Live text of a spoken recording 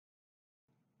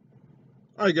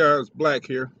Hi guys, Black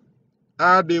here.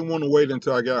 I didn't want to wait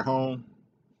until I got home.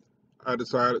 I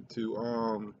decided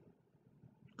to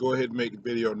go ahead and make the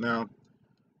video now.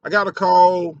 I got a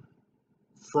call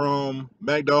from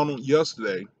McDonald's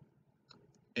yesterday,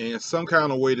 and some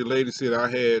kind of way the lady said I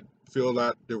had filled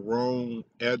out the wrong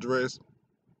address.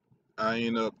 I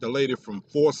ended up, the lady from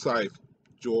Forsyth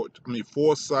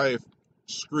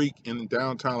Street in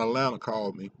downtown Atlanta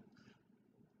called me.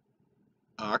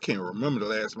 I can't remember the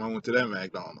last time I went to that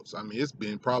McDonald's. I mean, it's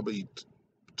been probably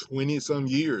 20 some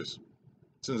years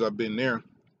since I've been there.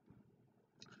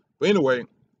 But anyway,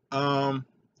 um,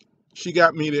 she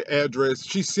got me the address.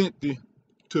 She sent to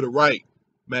the right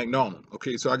McDonald's.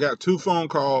 Okay, so I got two phone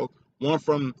calls. One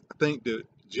from I think the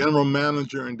general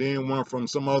manager, and then one from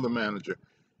some other manager.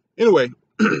 Anyway,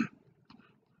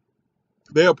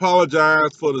 they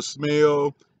apologized for the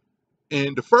smell.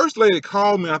 And the first lady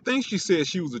called me. I think she said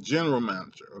she was a general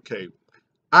manager. Okay,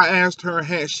 I asked her,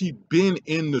 had she been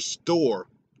in the store?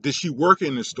 Did she work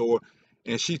in the store?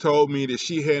 And she told me that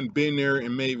she hadn't been there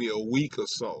in maybe a week or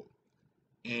so.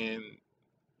 And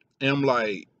I'm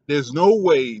like, there's no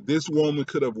way this woman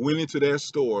could have went into that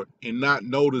store and not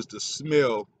noticed the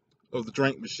smell of the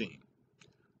drink machine.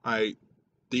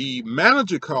 The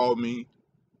manager called me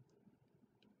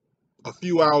a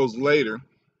few hours later,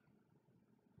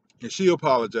 and she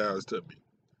apologized to me.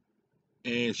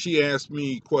 And she asked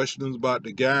me questions about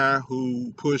the guy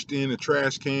who pushed in the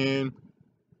trash can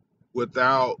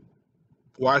without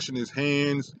washing his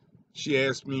hands. She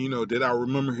asked me, did I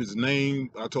remember his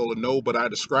name? I told her no, but I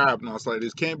described him. I was like,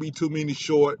 there can't be too many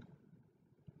short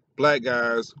black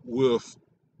guys with,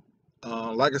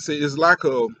 like I said, it's like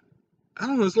a, I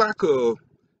don't know,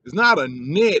 it's not a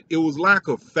net. It was like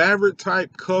a fabric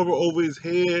type cover over his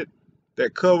head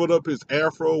that covered up his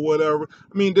afro or whatever.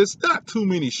 I mean, there's not too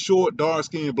many short,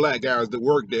 dark-skinned black guys that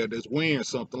work there that's wearing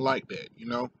something like that.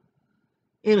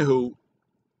 Anywho,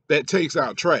 that takes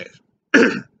out trash.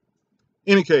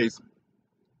 Any case,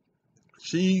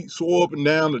 she swore up and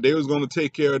down that they was going to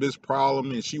take care of this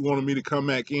problem, and she wanted me to come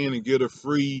back in and get a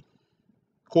free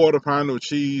quarter pounder of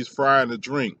cheese, fry, and a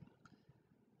drink.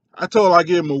 I told her I'd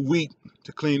give him a week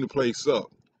to clean the place up.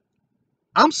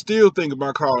 I'm still thinking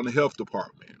about calling the health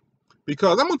department,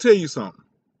 because I'm going to tell you something.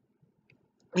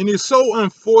 And it's so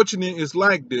unfortunate it's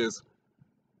like this.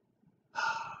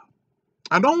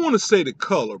 I don't want to say the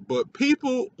color, but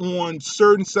people on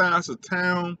certain sides of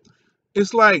town,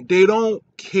 it's like they don't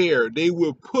care. They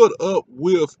will put up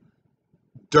with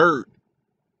dirt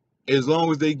as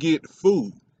long as they get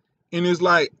food. And it's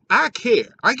like, I care.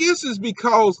 I guess it's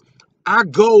because I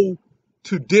go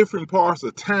to different parts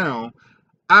of town.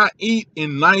 I eat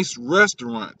in nice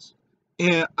restaurants,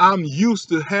 and I'm used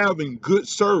to having good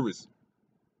service.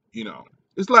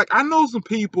 It's like I know some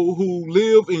people who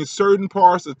live in certain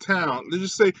parts of town. Let's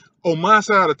just say on my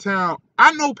side of town,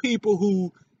 I know people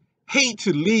who hate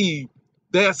to leave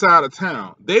that side of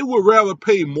town. They would rather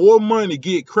pay more money to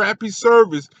get crappy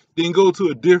service than go to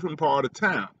a different part of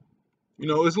town.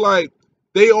 It's like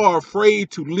they are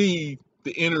afraid to leave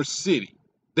the inner city.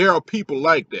 There are people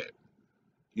like that.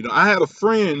 I had a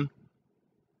friend.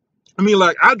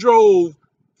 I drove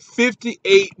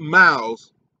 58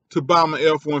 miles to buy my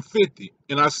F-150,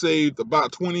 and I saved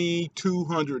about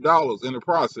 $2,200 in the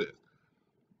process.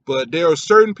 But there are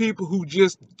certain people who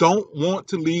just don't want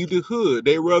to leave the hood.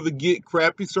 They rather get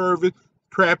crappy service,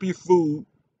 crappy food,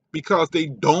 because they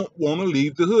don't want to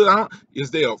leave the hood.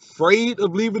 Is they afraid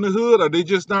of leaving the hood, or they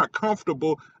just not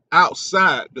comfortable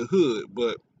outside the hood?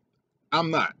 But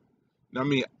I'm not.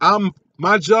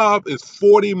 My job is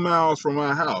 40 miles from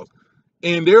my house.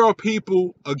 And there are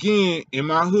people, again, in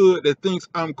my hood that thinks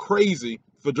I'm crazy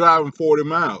for driving 40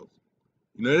 miles.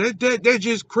 That's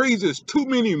just crazy. It's too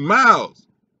many miles.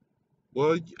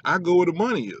 Well, I go where the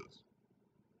money is.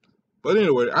 But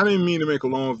anyway, I didn't mean to make a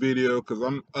long video because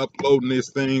I'm uploading this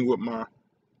thing with my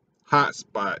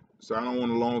hotspot. So I don't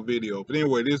want a long video. But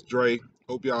anyway, this is Dre.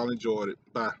 Hope y'all enjoyed it.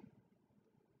 Bye.